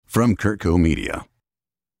From Kurtco Media.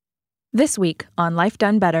 This week on Life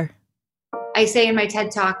Done Better. I say in my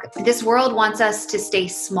TED Talk, this world wants us to stay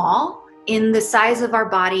small in the size of our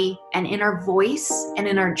body and in our voice and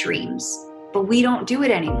in our dreams, but we don't do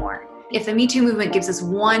it anymore. If the Me Too movement gives us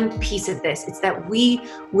one piece of this, it's that we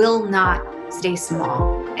will not stay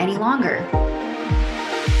small any longer.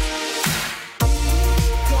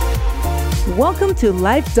 Welcome to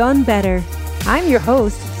Life Done Better. I'm your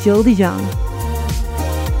host, Jill DeJong.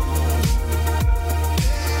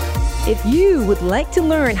 If you would like to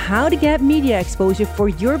learn how to get media exposure for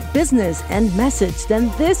your business and message,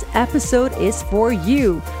 then this episode is for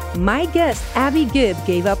you. My guest, Abby Gibb,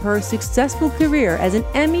 gave up her successful career as an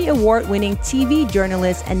Emmy Award-winning TV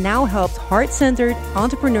journalist and now helps heart-centered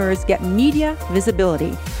entrepreneurs get media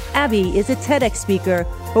visibility. Abby is a TEDx speaker.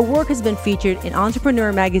 Her work has been featured in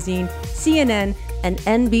Entrepreneur Magazine, CNN, and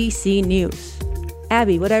NBC News.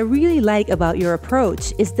 Abby, what I really like about your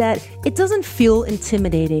approach is that it doesn't feel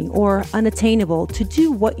intimidating or unattainable to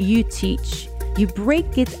do what you teach. You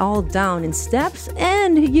break it all down in steps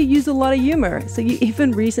and you use a lot of humor. So you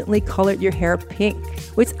even recently colored your hair pink,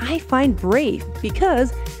 which I find brave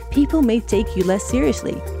because people may take you less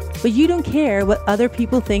seriously. But you don't care what other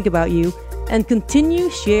people think about you and continue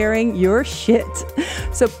sharing your shit.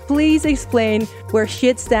 So please explain where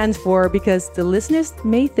shit stands for because the listeners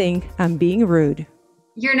may think I'm being rude.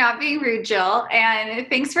 You're not being rude, Jill, and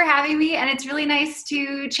thanks for having me. And it's really nice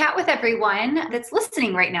to chat with everyone that's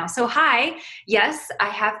listening right now. So hi, yes, I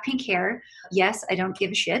have pink hair. Yes, I don't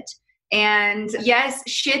give a shit. And yes,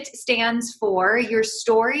 shit stands for your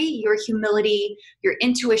story, your humility, your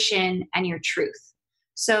intuition, and your truth.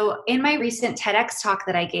 So in my recent TEDx talk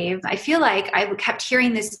that I gave, I feel like I kept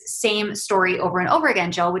hearing this same story over and over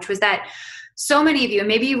again, Jill, which was that so many of you, and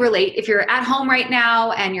maybe you relate, if you're at home right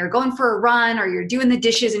now and you're going for a run or you're doing the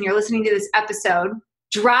dishes and you're listening to this episode,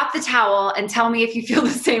 drop the towel and tell me if you feel the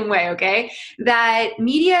same way, okay? That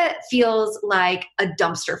media feels like a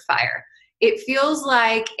dumpster fire. It feels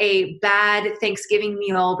like a bad Thanksgiving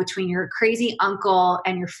meal between your crazy uncle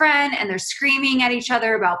and your friend, and they're screaming at each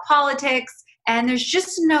other about politics, and there's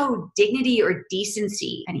just no dignity or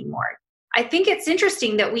decency anymore. I think it's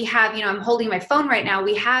interesting that we have, I'm holding my phone right now,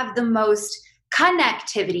 we have the most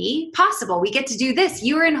connectivity possible. We get to do this.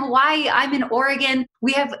 You're in Hawaii, I'm in Oregon.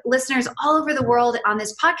 We have listeners all over the world on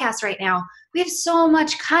this podcast right now. We have so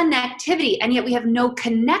much connectivity, and yet we have no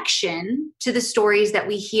connection to the stories that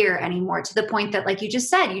we hear anymore, to the point that, like you just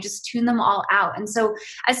said, you just tune them all out. And so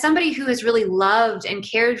as somebody who has really loved and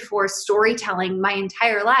cared for storytelling my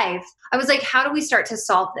entire life, I was like, how do we start to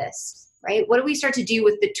solve this? Right? What do we start to do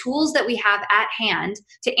with the tools that we have at hand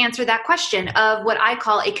to answer that question of what I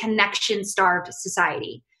call a connection-starved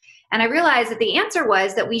society? And I realized that the answer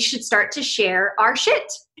was that we should start to share our shit.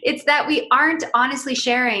 It's that we aren't honestly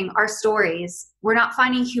sharing our stories. We're not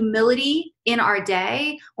finding humility in our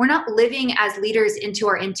day. We're not living as leaders into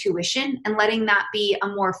our intuition and letting that be a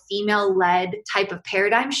more female-led type of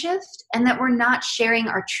paradigm shift, and that we're not sharing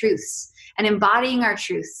our truths and embodying our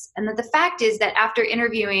truths. And that the fact is that after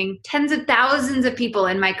interviewing tens of thousands of people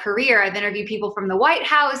in my career, I've interviewed people from the White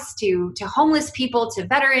House to homeless people, to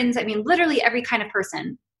veterans, literally every kind of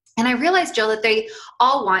person. And I realized, Jill, that they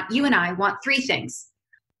all want, you and I want three things.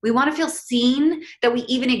 We want to feel seen, that we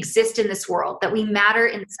even exist in this world, that we matter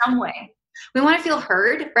in some way. We want to feel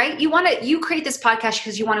heard, right? You create this podcast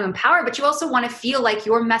because you want to empower, but you also want to feel like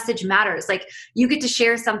your message matters. Like you get to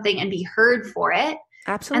share something and be heard for it.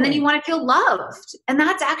 Absolutely. And then you want to feel loved. And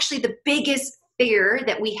that's actually the biggest fear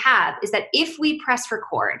that we have, is that if we press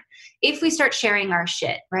record, if we start sharing our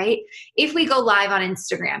shit, right? If we go live on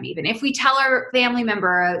Instagram, even if we tell our family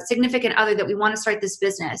member, a significant other, that we want to start this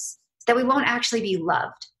business, that we won't actually be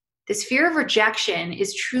loved. This fear of rejection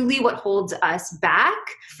is truly what holds us back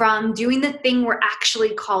from doing the thing we're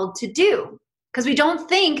actually called to do. Because we don't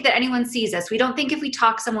think that anyone sees us. We don't think if we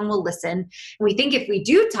talk, someone will listen. And we think if we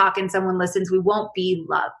do talk and someone listens, we won't be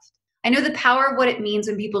loved. I know the power of what it means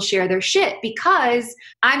when people share their shit because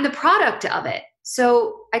I'm the product of it.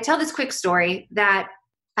 So I tell this quick story that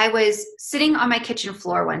I was sitting on my kitchen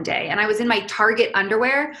floor one day and I was in my Target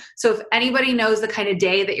underwear. So if anybody knows the kind of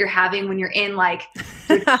day that you're having when you're in like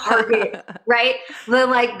your Target, right? The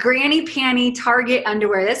like granny panty Target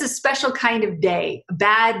underwear. That's a special kind of day, a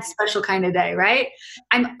bad special kind of day, right?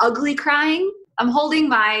 I'm ugly crying. I'm holding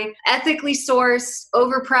my ethically sourced,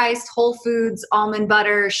 overpriced Whole Foods almond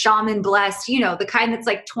butter, Shaman Blessed, the kind that's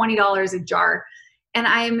like $20 a jar. And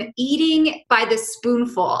I'm eating by the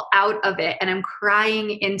spoonful out of it, and I'm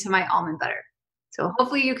crying into my almond butter. So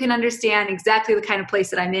hopefully you can understand exactly the kind of place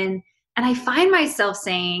that I'm in. And I find myself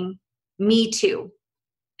saying, me too.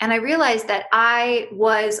 And I realized that I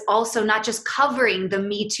was also not just covering the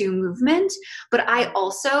Me Too movement, but I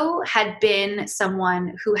also had been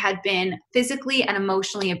someone who had been physically and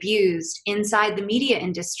emotionally abused inside the media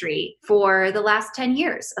industry for the last 10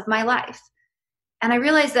 years of my life. And I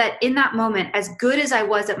realized that in that moment, as good as I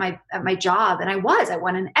was at my job, and I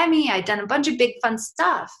won an Emmy, I'd done a bunch of big fun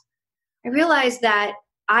stuff. I realized that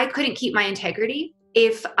I couldn't keep my integrity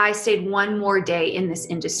if I stayed one more day in this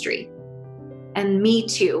industry. And me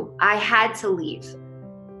too, I had to leave.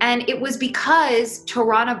 And it was because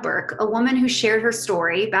Tarana Burke, a woman who shared her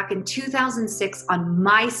story back in 2006 on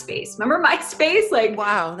MySpace. Remember MySpace?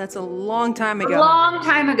 Wow, that's a long time ago. A long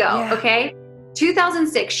time ago, yeah. Okay?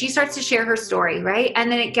 2006, she starts to share her story, right? And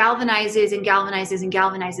then it galvanizes and galvanizes and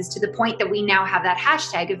galvanizes to the point that we now have that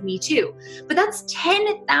hashtag of Me Too. But that's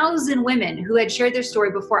 10,000 women who had shared their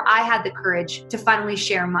story before I had the courage to finally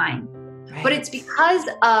share mine. Right. But it's because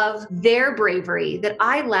of their bravery that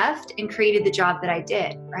I left and created the job that I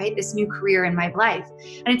did, right? This new career in my life.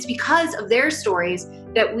 And it's because of their stories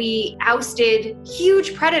that we ousted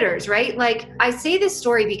huge predators, right? Like, I say this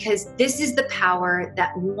story because this is the power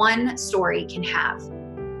that one story can have.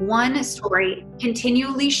 One story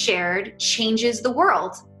continually shared changes the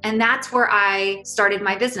world. And that's where I started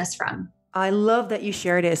my business from. I love that you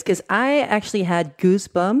share this because I actually had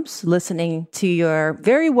goosebumps listening to your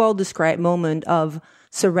very well described moment of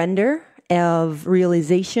surrender, of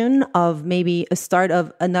realization, of maybe a start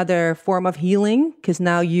of another form of healing, because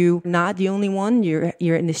now you're not the only one. You're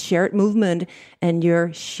in this shared movement and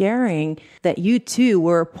you're sharing that you too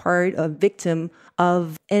were part of victim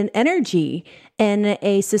of an energy and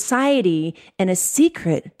a society and a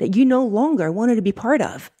secret that you no longer wanted to be part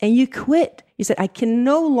of. And you quit. You said, I can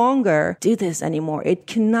no longer do this anymore. It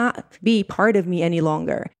cannot be part of me any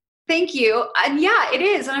longer. Thank you. And yeah, it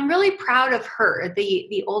is. And I'm really proud of her,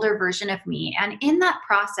 the older version of me. And in that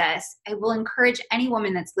process, I will encourage any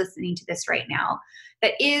woman that's listening to this right now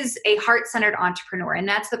that is a heart-centered entrepreneur. And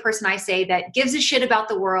that's the person I say that gives a shit about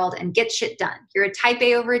the world and gets shit done. You're a type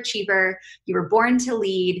A overachiever. You were born to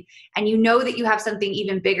lead, and you know that you have something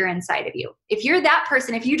even bigger inside of you. If you're that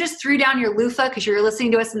person, if you just threw down your loofah because you're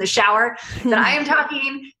listening to us in the shower, then I am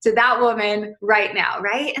talking to that woman right now,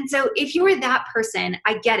 right? And so if you were that person,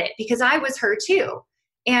 I get it, because I was her too.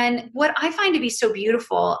 And what I find to be so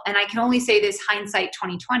beautiful, and I can only say this hindsight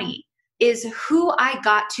 2020, is who I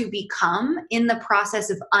got to become in the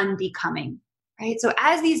process of unbecoming, right? So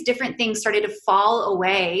as these different things started to fall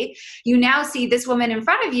away, you now see this woman in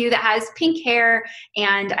front of you that has pink hair,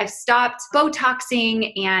 and I've stopped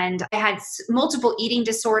Botoxing, and I had multiple eating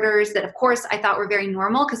disorders that, of course, I thought were very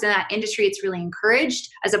normal, because in that industry, it's really encouraged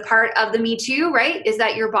as a part of the Me Too, right? Is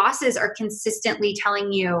that your bosses are consistently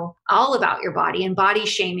telling you all about your body and body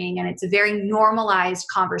shaming, and it's a very normalized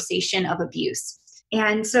conversation of abuse.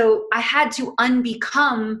 And so I had to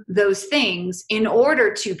unbecome those things in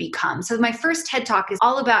order to become. So my first TED Talk is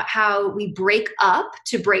all about how we break up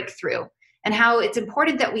to break through, and how it's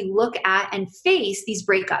important that we look at and face these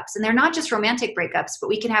breakups. And they're not just romantic breakups, but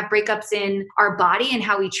we can have breakups in our body and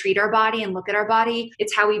how we treat our body and look at our body.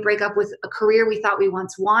 It's how we break up with a career we thought we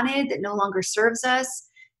once wanted that no longer serves us.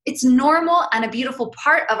 It's normal and a beautiful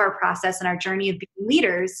part of our process and our journey of being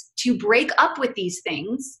leaders to break up with these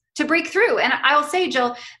things, to break through. And I'll say,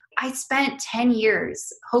 Jill, I spent 10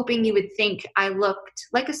 years hoping you would think I looked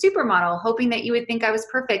like a supermodel, hoping that you would think I was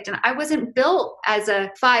perfect. And I wasn't built as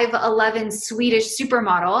a 5'11" Swedish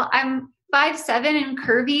supermodel. I'm 5'7" and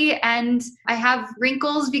curvy, and I have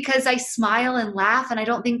wrinkles because I smile and laugh, and I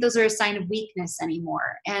don't think those are a sign of weakness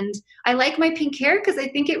anymore. And I like my pink hair because I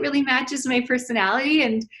think it really matches my personality,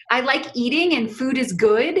 and I like eating, and food is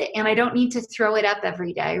good, and I don't need to throw it up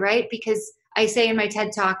every day, right? Because I say in my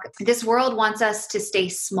TED Talk, this world wants us to stay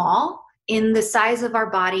small in the size of our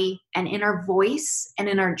body and in our voice and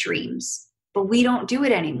in our dreams, but we don't do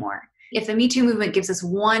it anymore. If the Me Too movement gives us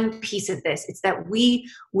one piece of this, it's that we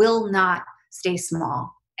will not stay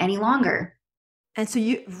small any longer. And so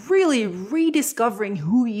you really rediscovering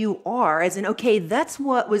who you are, as in, okay, that's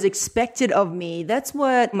what was expected of me. That's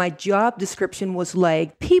what my job description was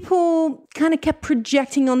like. People kind of kept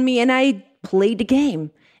projecting on me, and I played the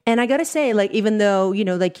game. And I got to say, like, even though, you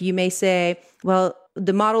know, like you may say, well,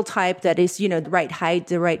 the model type that is, you know, the right height,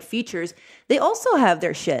 the right features, they also have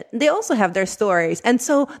their shit. They also have their stories. And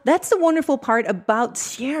so that's the wonderful part about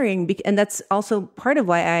sharing. And that's also part of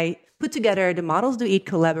why I put together the Models Do Eat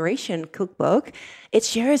collaboration cookbook. It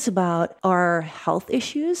shares about our health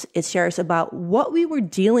issues. It shares about what we were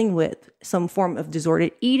dealing with, some form of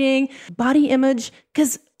disordered eating, body image,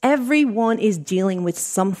 because everyone is dealing with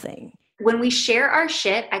something. When we share our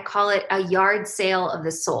shit, I call it a yard sale of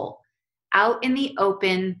the soul. out in the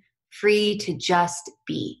open, free to just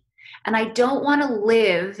be. And I don't want to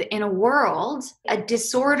live in a world, a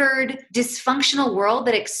disordered, dysfunctional world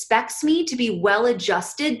that expects me to be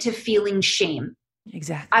well-adjusted to feeling shame.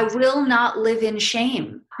 Exactly. I will not live in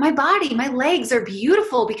shame. My body, my legs are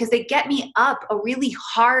beautiful because they get me up a really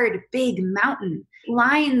hard, big mountain.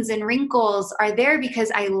 Lines and wrinkles are there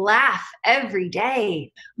because I laugh every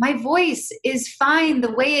day. My voice is fine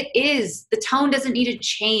the way it is. The tone doesn't need to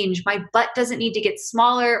change. My butt doesn't need to get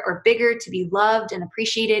smaller or bigger to be loved and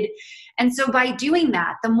appreciated. And so by doing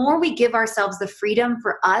that, the more we give ourselves the freedom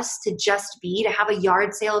for us to just be, to have a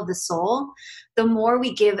yard sale of the soul, the more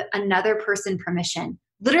we give another person permission.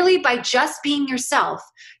 Literally, by just being yourself,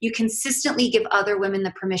 you consistently give other women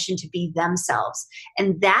the permission to be themselves.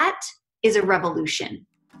 And that is a revolution.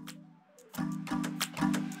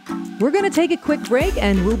 We're going to take a quick break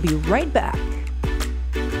and we'll be right back.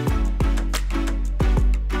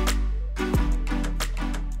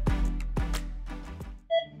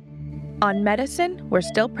 On Medicine, We're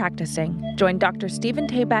Still Practicing. Join Dr. Stephen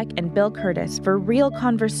Tabak and Bill Curtis for real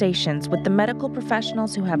conversations with the medical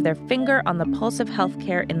professionals who have their finger on the pulse of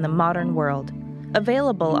healthcare in the modern world.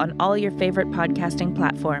 Available on all your favorite podcasting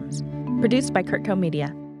platforms. Produced by Kurtco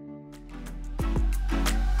Media.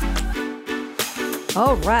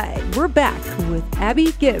 All right, we're back with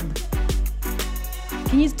Abby Gibb.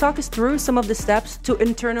 Can you talk us through some of the steps to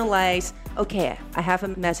internalize, okay, I have a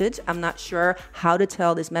message, I'm not sure how to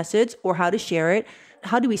tell this message or how to share it.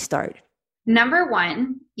 How do we start? Number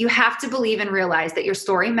one, you have to believe and realize that your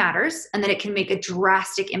story matters and that it can make a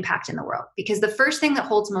drastic impact in the world. Because the first thing that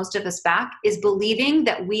holds most of us back is believing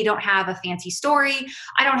that we don't have a fancy story.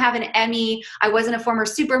 I don't have an Emmy. I wasn't a former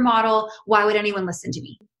supermodel. Why would anyone listen to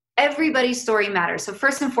me? Everybody's story matters. So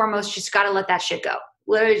first and foremost, you just got to let that shit go.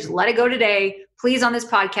 Literally just let it go today. Please, on this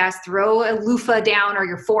podcast, throw a loofah down or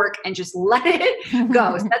your fork and just let it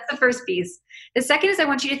go. So that's the first piece. The second is I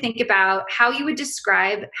want you to think about how you would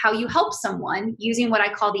describe how you help someone using what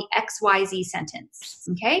I call the XYZ sentence.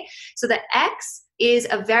 Okay. So the X is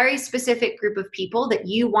a very specific group of people that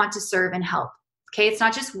you want to serve and help. Okay. It's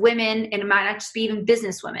not just women, and it might not just be even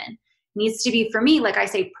business women. It needs to be, for me, like I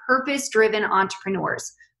say, purpose-driven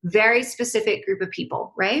entrepreneurs. Very specific group of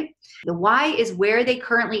people, right? The Y is where they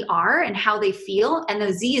currently are and how they feel, and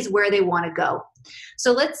the Z is where they want to go.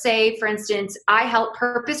 So let's say, for instance, I help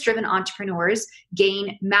purpose-driven entrepreneurs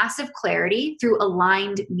gain massive clarity through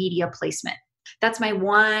aligned media placement. That's my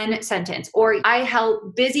one sentence. Or I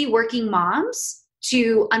help busy working moms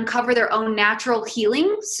to uncover their own natural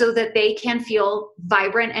healing so that they can feel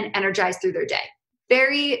vibrant and energized through their day.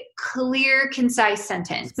 Very clear, concise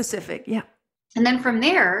sentence. Specific, yeah. And then from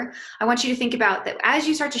there, I want you to think about that as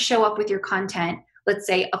you start to show up with your content, let's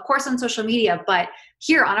say, of course, on social media, but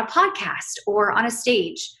here on a podcast or on a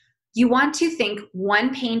stage, you want to think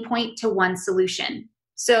one pain point to one solution.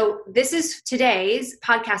 So this is today's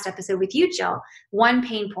podcast episode with you, Jill. One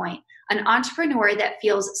pain point, an entrepreneur that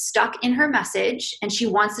feels stuck in her message and she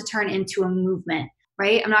wants to turn into a movement.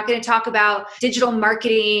 Right? I'm not going to talk about digital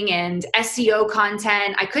marketing and SEO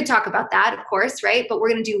content. I could talk about that, of course, right? But we're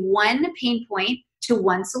going to do one pain point to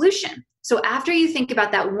one solution. So after you think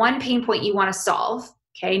about that one pain point you want to solve,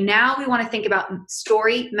 okay, now we want to think about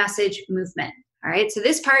story, message, movement. All right. So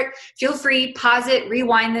this part, feel free, pause it,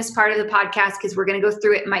 rewind this part of the podcast because we're going to go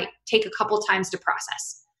through it. It might take a couple times to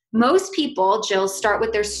process. Most people, Jill, start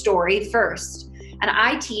with their story first. And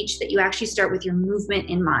I teach that you actually start with your movement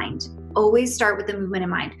in mind. Always start with the movement in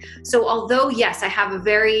mind. So although, yes, I have a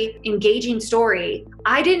very engaging story,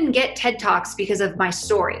 I didn't get TED Talks because of my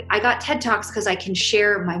story. I got TED Talks because I can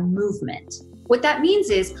share my movement. What that means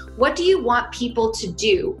is, what do you want people to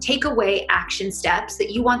do? Take away action steps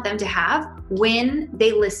that you want them to have when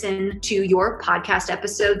they listen to your podcast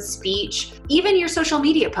episode, speech, even your social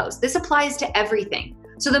media post. This applies to everything.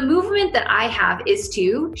 So the movement that I have is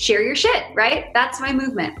to share your shit, right? That's my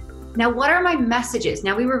movement. Now, what are my messages?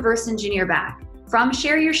 Now we reverse engineer back. From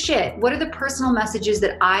share your shit, what are the personal messages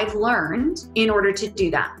that I've learned in order to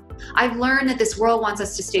do that? I've learned that this world wants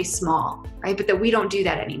us to stay small, right? But that we don't do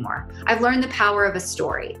that anymore. I've learned the power of a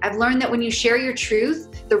story. I've learned that when you share your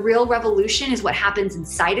truth, the real revolution is what happens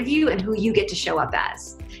inside of you and who you get to show up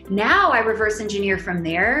as. Now I reverse engineer from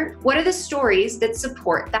there. What are the stories that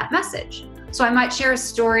support that message? So I might share a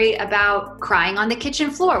story about crying on the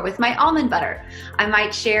kitchen floor with my almond butter. I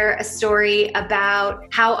might share a story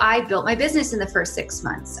about how I built my business in the first 6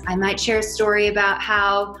 months. I might share a story about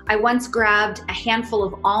how I once grabbed a handful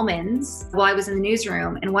of almonds while I was in the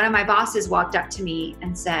newsroom, and one of my bosses walked up to me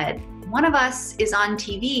and said, "One of us is on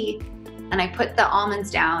TV." And I put the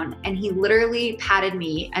almonds down and he literally patted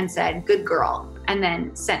me and said, "Good girl." and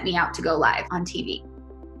then sent me out to go live on TV.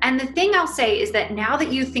 And the thing I'll say is that now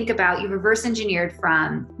that you think about, you reverse engineered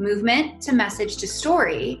from movement to message to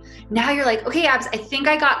story, now you're like, okay, Abs, I think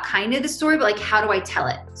I got kind of the story, but like, how do I tell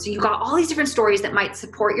it? So you got all these different stories that might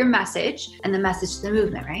support your message and the message to the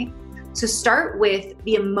movement, right? So start with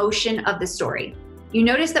the emotion of the story. You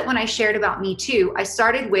notice that when I shared about Me Too, I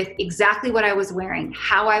started with exactly what I was wearing,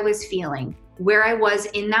 how I was feeling, where I was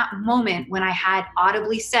in that moment when I had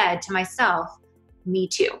audibly said to myself, Me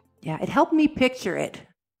Too. Yeah, it helped me picture it.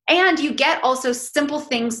 And you get also simple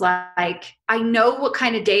things like, I know what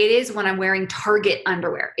kind of day it is when I'm wearing Target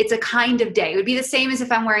underwear. It's a kind of day. It would be the same as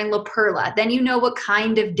if I'm wearing La Perla. Then you know what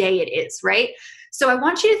kind of day it is, right? So I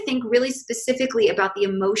want you to think really specifically about the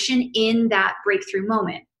emotion in that breakthrough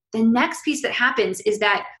moment. The next piece that happens is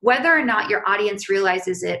that whether or not your audience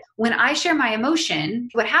realizes it, when I share my emotion,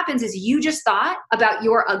 what happens is you just thought about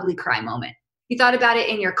your ugly cry moment. You thought about it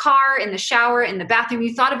in your car, in the shower, in the bathroom.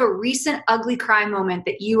 You thought of a recent ugly cry moment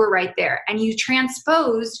that you were right there. And you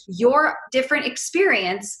transposed your different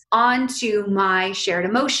experience onto my shared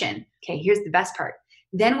emotion. Okay, here's the best part.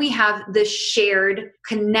 Then we have the shared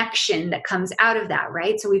connection that comes out of that,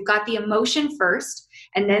 right? So we've got the emotion first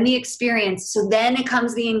and then the experience. So then it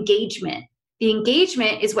comes the engagement. The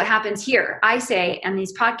engagement is what happens here, I say, on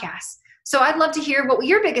these podcasts. So I'd love to hear what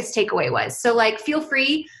your biggest takeaway was. So like, feel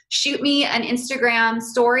free, shoot me an Instagram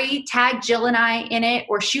story, tag Jill and I in it,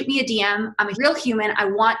 or shoot me a DM. I'm a real human. I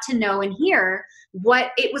want to know and hear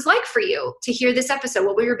what it was like for you to hear this episode.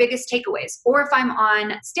 What were your biggest takeaways? Or if I'm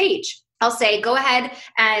on stage, I'll say, go ahead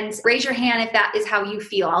and raise your hand if that is how you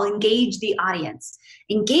feel. I'll engage the audience.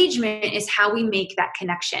 Engagement is how we make that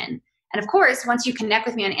connection. And of course, once you connect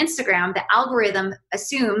with me on Instagram, the algorithm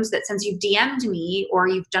assumes that since you've DM'd me or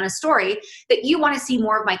you've done a story, that you want to see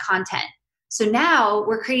more of my content. So now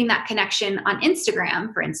we're creating that connection on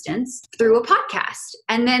Instagram, for instance, through a podcast.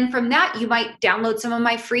 And then from that, you might download some of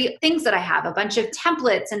my free things that I have, a bunch of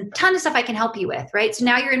templates and a ton of stuff I can help you with, right? So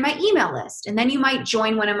now you're in my email list, and then you might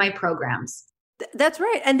join one of my programs. That's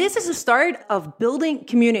right. And this is the start of building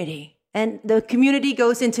community. And the community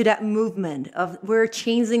goes into that movement of we're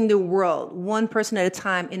changing the world one person at a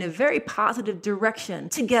time in a very positive direction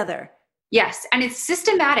together. Yes. And it's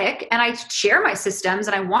systematic. And I share my systems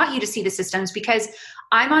and I want you to see the systems because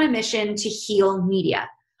I'm on a mission to heal media.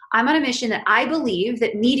 I'm on a mission that I believe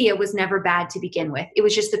that media was never bad to begin with. It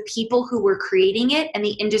was just the people who were creating it and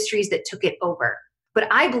the industries that took it over. But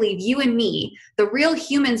I believe you and me, the real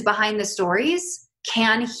humans behind the stories,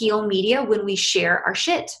 can heal media when we share our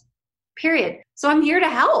shit. Period. So I'm here to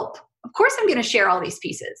help. Of course, I'm going to share all these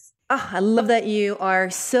pieces. Oh, I love that you are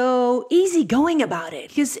so easygoing about it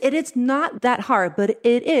because it's not that hard, but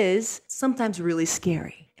it is sometimes really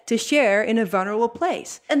scary to share in a vulnerable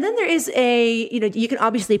place. And then there is you can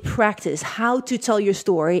obviously practice how to tell your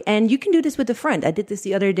story. And you can do this with a friend. I did this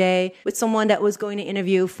the other day with someone that was going to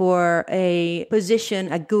interview for a position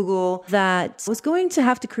at Google that was going to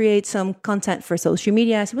have to create some content for social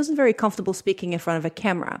media. So he wasn't very comfortable speaking in front of a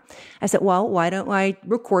camera. I said, well, why don't I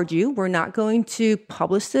record you? We're not going to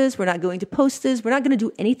publish this. We're not going to post this. We're not going to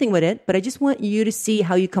do anything with it, but I just want you to see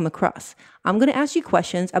how you come across. I'm going to ask you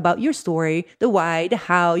questions about your story, the why, the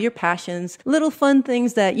how, your passions, little fun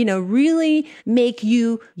things that, really make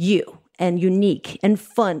you and unique and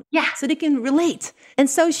fun. Yeah. So they can relate. And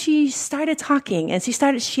so she started talking and she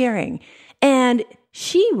started sharing. And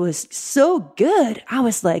she was so good. I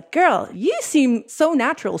was like, girl, you seem so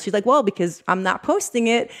natural. She's like, well, because I'm not posting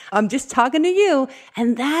it. I'm just talking to you.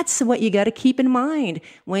 And that's what you got to keep in mind.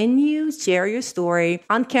 When you share your story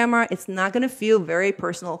on camera, it's not going to feel very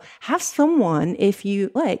personal. Have someone, if you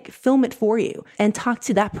like, film it for you and talk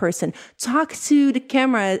to that person. Talk to the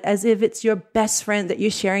camera as if it's your best friend that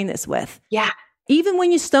you're sharing this with. Yeah. Even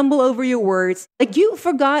when you stumble over your words, like you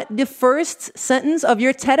forgot the first sentence of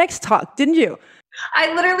your TEDx talk, didn't you?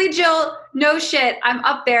 I literally, Jill, no shit. I'm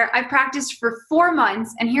up there. I practiced for 4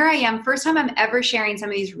 months and here I am. First time I'm ever sharing some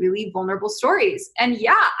of these really vulnerable stories. And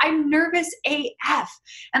yeah, I'm nervous AF.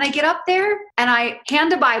 And I get up there and I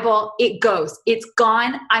hand a Bible. It goes. It's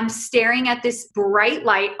gone. I'm staring at this bright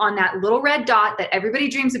light on that little red dot that everybody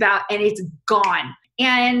dreams about and it's gone.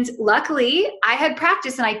 And luckily, I had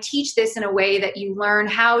practiced and I teach this in a way that you learn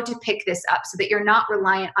how to pick this up so that you're not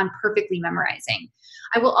reliant on perfectly memorizing.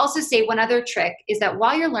 I will also say one other trick is that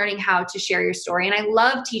while you're learning how to share your story, and I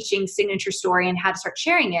love teaching signature story and how to start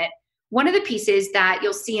sharing it, one of the pieces that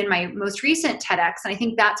you'll see in my most recent TEDx, and I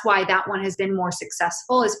think that's why that one has been more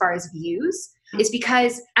successful as far as views, is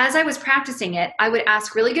because as I was practicing it, I would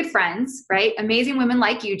ask really good friends, right? Amazing women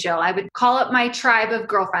like you, Jill. I would call up my tribe of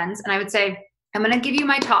girlfriends and I would say, I'm going to give you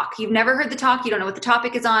my talk. You've never heard the talk. You don't know what the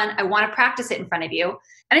topic is on. I want to practice it in front of you.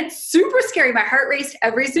 And it's super scary. My heart raced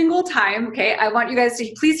every single time. Okay. I want you guys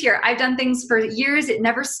to please hear, I've done things for years. It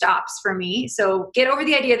never stops for me. So get over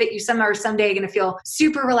the idea that you someday are going to feel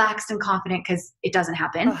super relaxed and confident, because it doesn't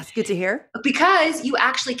happen. Oh, that's good to hear. Because you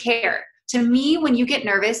actually care. To me, when you get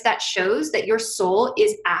nervous, that shows that your soul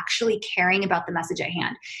is actually caring about the message at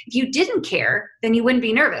hand. If you didn't care, then you wouldn't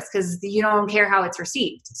be nervous, because you don't care how it's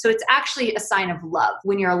received. So it's actually a sign of love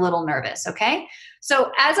when you're a little nervous, okay?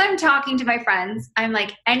 So as I'm talking to my friends, I'm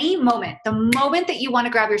like, the moment that you want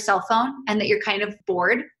to grab your cell phone and that you're kind of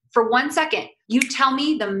bored, for 1 second, you tell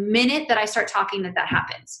me the minute that I start talking that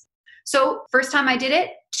happens. So first time I did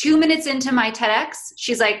it, 2 minutes into my TEDx,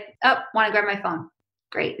 she's like, oh, want to grab my phone.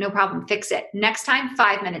 Great, no problem, fix it. Next time,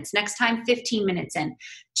 5 minutes. Next time, 15 minutes in.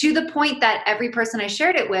 To the point that every person I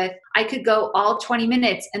shared it with, I could go all 20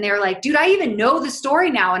 minutes and they were like, dude, I even know the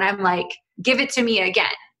story now. And I'm like, give it to me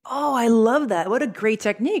again. Oh, I love that. What a great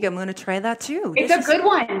technique. I'm going to try that too. It's a good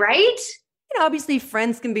one, right? Obviously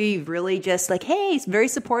friends can be really just like, hey, it's very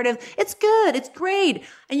supportive. It's good. It's great.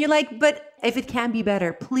 And you're like, but if it can be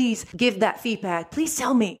better, please give that feedback. Please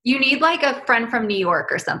tell me. You need like a friend from New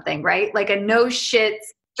York or something, right? Like a no shit,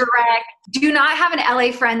 direct. Do not have an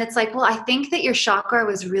LA friend that's like, well, I think that your chakra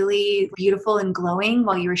was really beautiful and glowing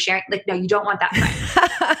while you were sharing. Like, no, you don't want that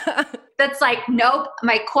friend. That's like, nope,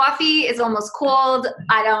 my coffee is almost cold.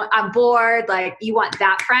 I'm bored. Like, you want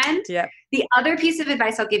that friend. Yeah. The other piece of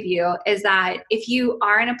advice I'll give you is that if you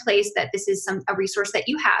are in a place that this is a resource that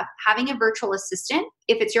you have, having a virtual assistant,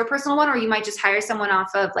 if it's your personal one, or you might just hire someone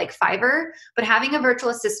off of like Fiverr, but having a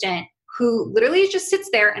virtual assistant who literally just sits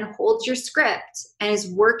there and holds your script and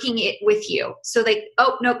is working it with you. So like,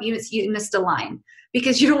 oh, nope, you missed a line.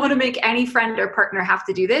 Because you don't want to make any friend or partner have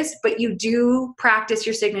to do this, but you do practice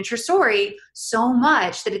your signature story so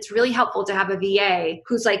much that it's really helpful to have a VA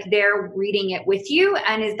who's like there reading it with you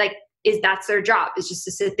and that's their job, is just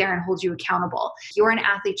to sit there and hold you accountable. If you're an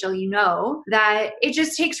athlete, Jill, you know that it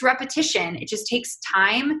just takes repetition. It just takes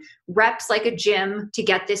time, reps like a gym to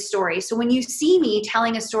get this story. So when you see me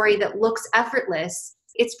telling a story that looks effortless,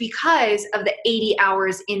 it's because of the 80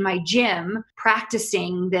 hours in my gym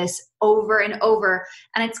practicing this over and over.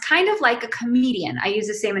 And it's kind of like a comedian. I use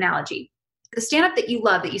the same analogy. The stand-up that you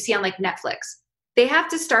love, that you see on like Netflix, they have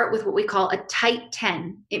to start with what we call a tight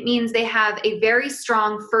 10. It means they have a very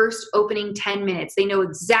strong first opening 10 minutes. They know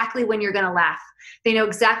exactly when you're going to laugh. They know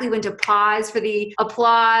exactly when to pause for the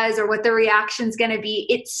applause or what the reaction's going to be.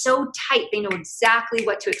 It's so tight. They know exactly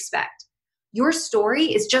what to expect. Your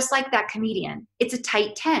story is just like that comedian. It's a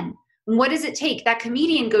tight 10. What does it take? That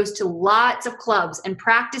comedian goes to lots of clubs and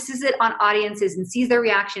practices it on audiences and sees their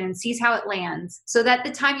reaction and sees how it lands, so that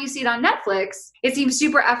the time you see it on Netflix, it seems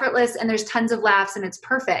super effortless and there's tons of laughs and it's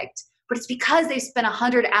perfect. But it's because they spent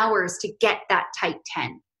 100 hours to get that tight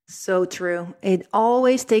 10. So true. It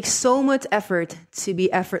always takes so much effort to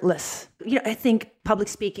be effortless. I think public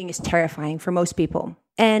speaking is terrifying for most people.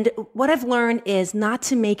 And what I've learned is not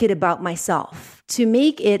to make it about myself, to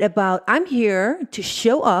make it about, I'm here to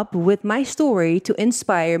show up with my story to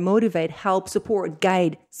inspire, motivate, help, support,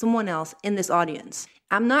 guide someone else in this audience.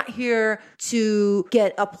 I'm not here to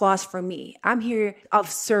get applause from me. I'm here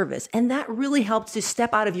of service. And that really helps to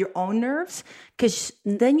step out of your own nerves, because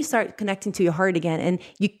then you start connecting to your heart again and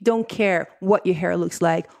you don't care what your hair looks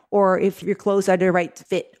like or if your clothes are the right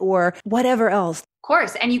fit or whatever else. Of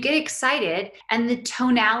course. And you get excited, and the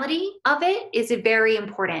tonality of it is very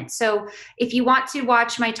important. So if you want to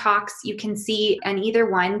watch my talks, you can see on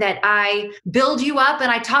either one that I build you up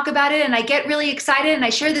and I talk about it and I get really excited and I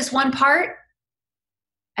share this one part.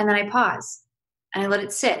 And then I pause and I let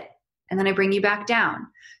it sit, and then I bring you back down.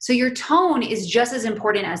 So your tone is just as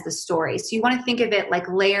important as the story. So you want to think of it like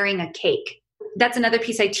layering a cake. That's another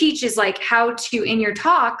piece I teach, is like how to, in your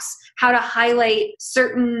talks, how to highlight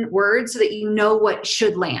certain words so that you know what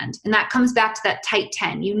should land. And that comes back to that tight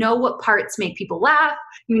 10. You know what parts make people laugh.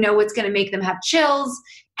 You know what's going to make them have chills.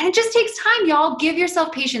 And it just takes time, y'all. Give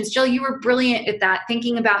yourself patience. Jill, you were brilliant at that,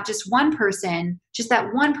 thinking about just one person, just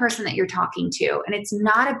that one person that you're talking to. And it's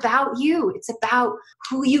not about you. It's about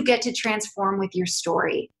who you get to transform with your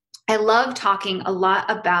story. I love talking a lot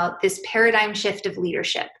about this paradigm shift of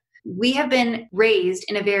leadership. We have been raised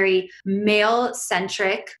in a very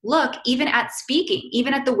male-centric look, even at speaking,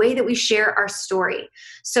 even at the way that we share our story.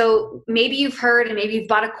 So maybe you've heard, and maybe you've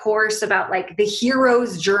bought a course about like the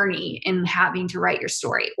hero's journey in having to write your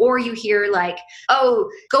story. Or you hear like, oh,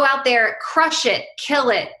 go out there, crush it,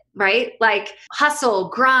 kill it, right? Like hustle,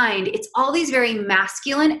 grind. It's all these very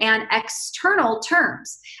masculine and external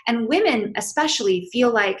terms. And women especially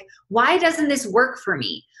feel like, why doesn't this work for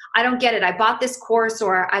me? I don't get it. I bought this course,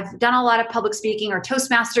 or I've done a lot of public speaking or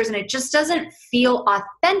Toastmasters, and it just doesn't feel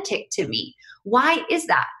authentic to me. Why is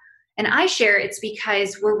that? And I share it's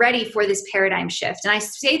because we're ready for this paradigm shift. And I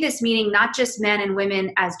say this meaning not just men and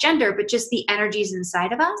women as gender, but just the energies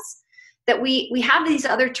inside of us. That we have these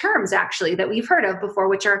other terms actually that we've heard of before,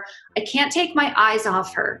 which are, I can't take my eyes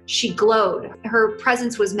off her. She glowed. Her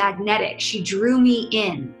presence was magnetic. She drew me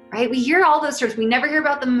in, right? We hear all those terms. We never hear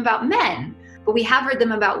about them about men, but we have heard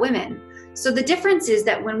them about women. So the difference is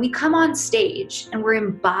that when we come on stage and we're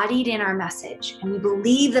embodied in our message and we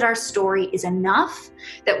believe that our story is enough,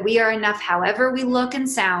 that we are enough however we look and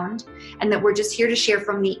sound, and that we're just here to share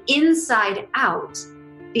from the inside out,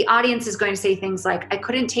 the audience is going to say things like, I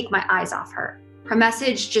couldn't take my eyes off her. Her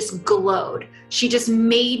message just glowed. She just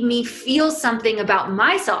made me feel something about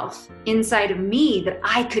myself inside of me that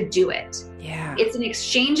I could do it. Yeah. It's an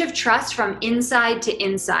exchange of trust from inside to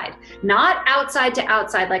inside, not outside to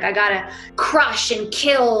outside. Like I gotta crush and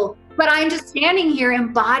kill, but I'm just standing here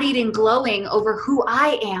embodied and glowing over who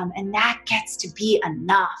I am. And that gets to be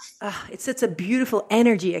enough. It's such a beautiful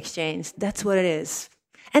energy exchange. That's what it is.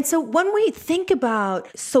 And so when we think about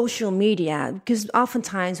social media, because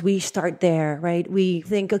oftentimes we start there, right? We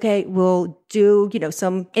think, okay, we'll do,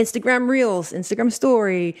 some Instagram reels, Instagram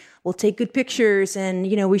story. We'll take good pictures and,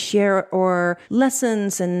 we share our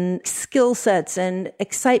lessons and skill sets and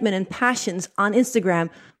excitement and passions on Instagram.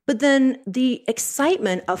 But then the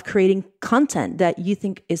excitement of creating content that you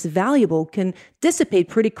think is valuable can dissipate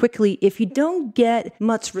pretty quickly if you don't get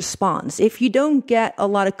much response, if you don't get a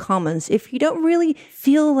lot of comments, if you don't really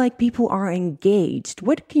feel like people are engaged.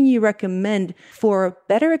 What can you recommend for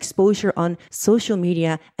better exposure on social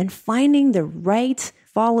media and finding the right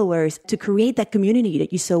followers to create that community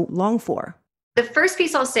that you so long for? The first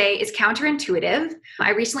piece I'll say is counterintuitive.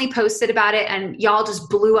 I recently posted about it and y'all just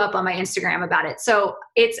blew up on my Instagram about it. So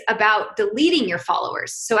it's about deleting your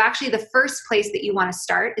followers. So actually the first place that you want to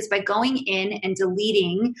start is by going in and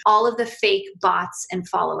deleting all of the fake bots and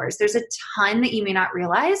followers. There's a ton that you may not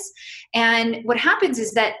realize. And what happens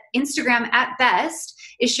is that Instagram at best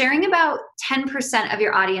is sharing about 10% of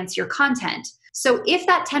your audience, your content. So if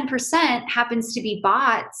that 10% happens to be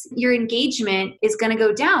bots, your engagement is going to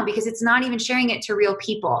go down because it's not even sharing it to real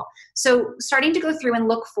people. So starting to go through and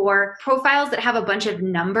look for profiles that have a bunch of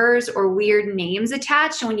numbers or weird names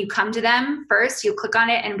attached. And when you come to them first, you'll click on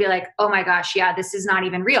it and be like, oh my gosh, yeah, this is not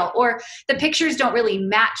even real. Or the pictures don't really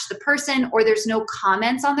match the person, or there's no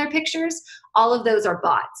comments on their pictures. All of those are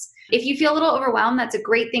bots. If you feel a little overwhelmed, that's a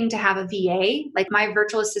great thing to have a VA. Like my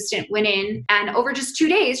virtual assistant went in and over just 2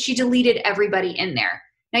 days, she deleted everybody in there.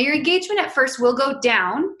 Now your engagement at first will go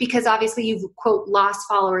down because obviously you've, quote, lost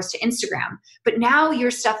followers to Instagram, but now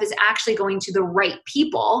your stuff is actually going to the right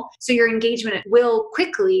people. So your engagement will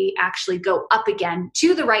quickly actually go up again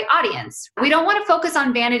to the right audience. We don't want to focus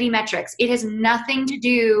on vanity metrics. It has nothing to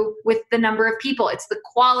do with the number of people. It's the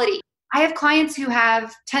quality. I have clients who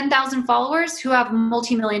have 10,000 followers who have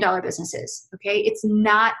multi-million-dollar businesses, okay? It's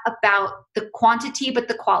not about the quantity, but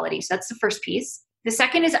the quality. So that's the first piece. The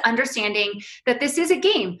second is understanding that this is a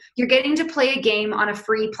game. You're getting to play a game on a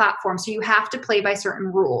free platform, so you have to play by certain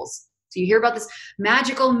rules. So you hear about this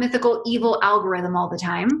magical, mythical, evil algorithm all the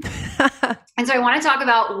time. And so I want to talk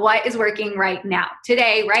about what is working right now,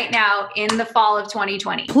 today, right now, in the fall of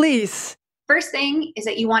 2020. Please. First thing is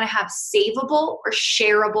that you want to have savable or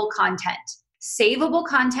shareable content. Savable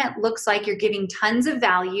content looks like you're giving tons of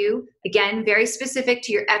value, again, very specific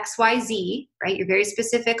to your XYZ, right? Your very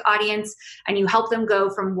specific audience, and you help them go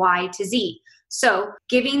from Y to Z. So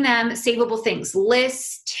giving them savable things,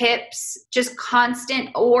 lists, tips, just constant,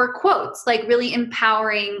 or quotes, like really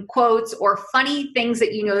empowering quotes or funny things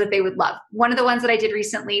that you know that they would love. One of the ones that I did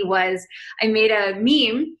recently was I made a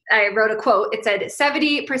meme. I wrote a quote. It said,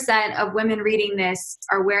 70% of women reading this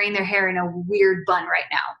are wearing their hair in a weird bun right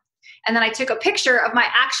now. And then I took a picture of my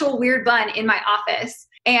actual weird bun in my office.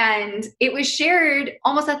 And it was shared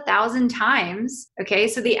almost 1,000 times. Okay.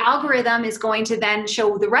 So the algorithm is going to then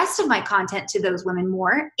show the rest of my content to those women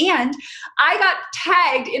more. And I got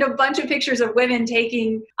tagged in a bunch of pictures of women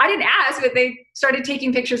I didn't ask, but they started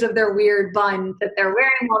taking pictures of their weird bun that they're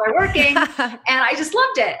wearing while they're working. And I just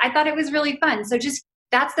loved it. I thought it was really fun. So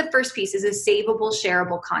that's the first piece, is a savable,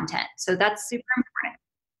 shareable content. So that's super important.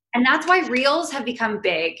 And that's why reels have become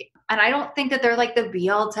big. And I don't think that they're like the be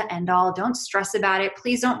all to end all. Don't stress about it.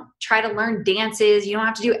 Please don't try to learn dances. You don't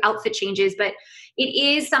have to do outfit changes, but it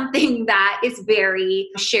is something that is very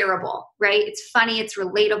shareable, right? It's funny, it's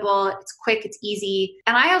relatable, it's quick, it's easy.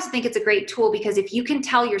 And I also think it's a great tool because if you can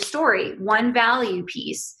tell your story, one value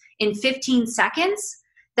piece in 15 seconds,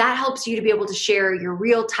 that helps you to be able to share your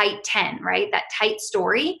real tight 10, right? That tight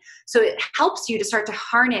story. So it helps you to start to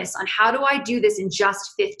harness on how do I do this in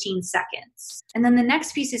just 15 seconds? And then the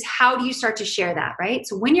next piece is how do you start to share that, right?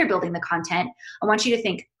 So when you're building the content, I want you to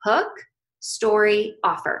think hook, story,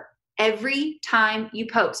 offer. Every time you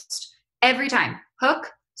post, every time,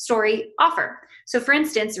 hook, story, offer. So for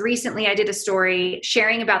instance, recently I did a story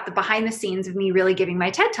sharing about the behind the scenes of me really giving my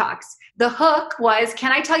TED Talks. The hook was,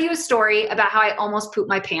 can I tell you a story about how I almost pooped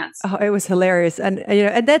my pants? Oh, it was hilarious. And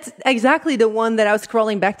and that's exactly the one that I was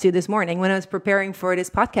scrolling back to this morning when I was preparing for this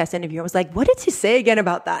podcast interview. I was like, what did he say again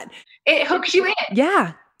about that? It hooks you in.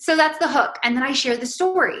 Yeah. So that's the hook. And then I share the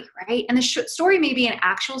story, right? And the story may be an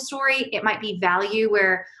actual story. It might be value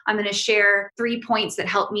where I'm going to share 3 points that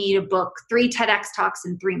help me to book 3 TEDx talks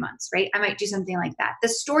in 3 months, right? I might do something like that. The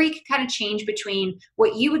story can kind of change between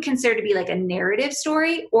what you would consider to be like a narrative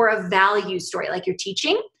story or a value story, like you're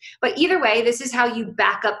teaching. But either way, this is how you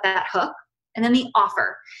back up that hook. And then the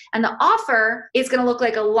offer. And the offer is going to look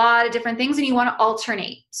like a lot of different things and you want to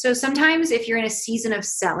alternate. So sometimes if you're in a season of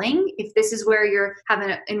selling, if this is where you're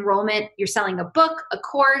having an enrollment, you're selling a book, a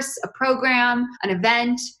course, a program, an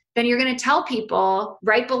event, then you're going to tell people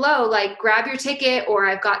right below, like grab your ticket or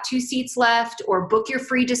I've got 2 seats left or book your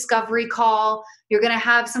free discovery call. You're going to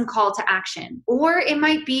have some call to action. Or it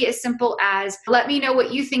might be as simple as let me know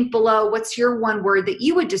what you think below. What's your one word that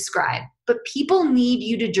you would describe? But people need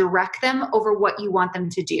you to direct them over what you want them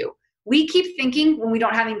to do. We keep thinking when we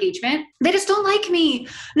don't have engagement, they just don't like me.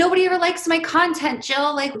 Nobody ever likes my content,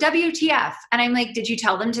 Jill, like WTF. And I'm like, did you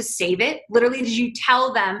tell them to save it? Literally, did you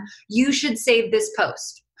tell them you should save this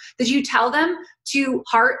post? Did you tell them to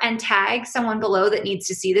heart and tag someone below that needs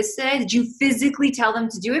to see this today? Did you physically tell them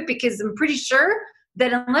to do it? Because I'm pretty sure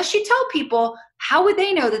that unless you tell people, how would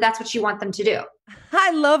they know that that's what you want them to do?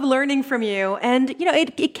 I love learning from you. And,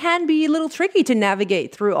 it can be a little tricky to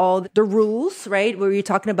navigate through all the rules, right? Where you're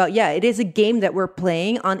talking about, it is a game that we're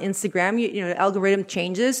playing on Instagram. The algorithm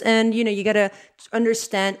changes and, you got to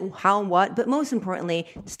understand how and what, but most importantly,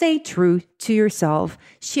 stay true to yourself,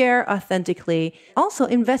 share authentically, also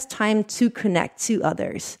invest time to connect to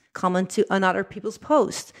others, comment on other people's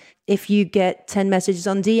posts. If you get 10 messages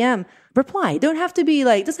on DM, reply. Doesn't have to be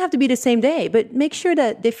the same day, but make sure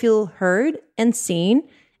that they feel heard and seen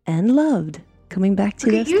and loved. Coming back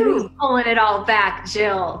to those 3. Pulling it all back,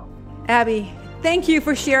 Jill. Abby, thank you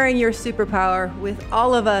for sharing your superpower with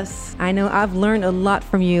all of us. I know I've learned a lot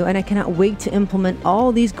from you and I cannot wait to implement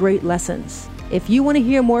all these great lessons. If you want to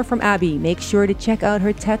hear more from Abby, make sure to check out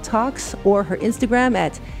her TED Talks or her Instagram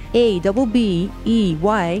at ABBEYGIBB.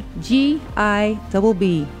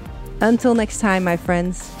 Until next time, my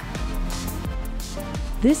friends.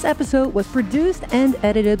 This episode was produced and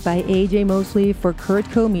edited by AJ Mosley for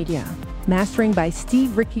Kurtco Media. Mastering by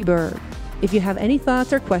Steve Ricky Berg. If you have any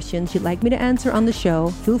thoughts or questions you'd like me to answer on the show,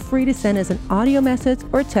 feel free to send us an audio message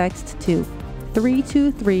or text to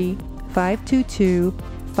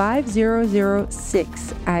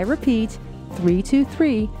 323-522-5006. I repeat,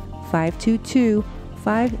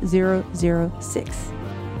 323-522-5006.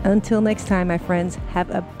 Until next time, my friends, have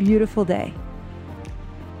a beautiful day.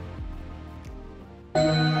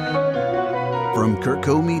 From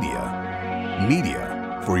Kurtco Media,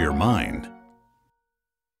 media for your mind.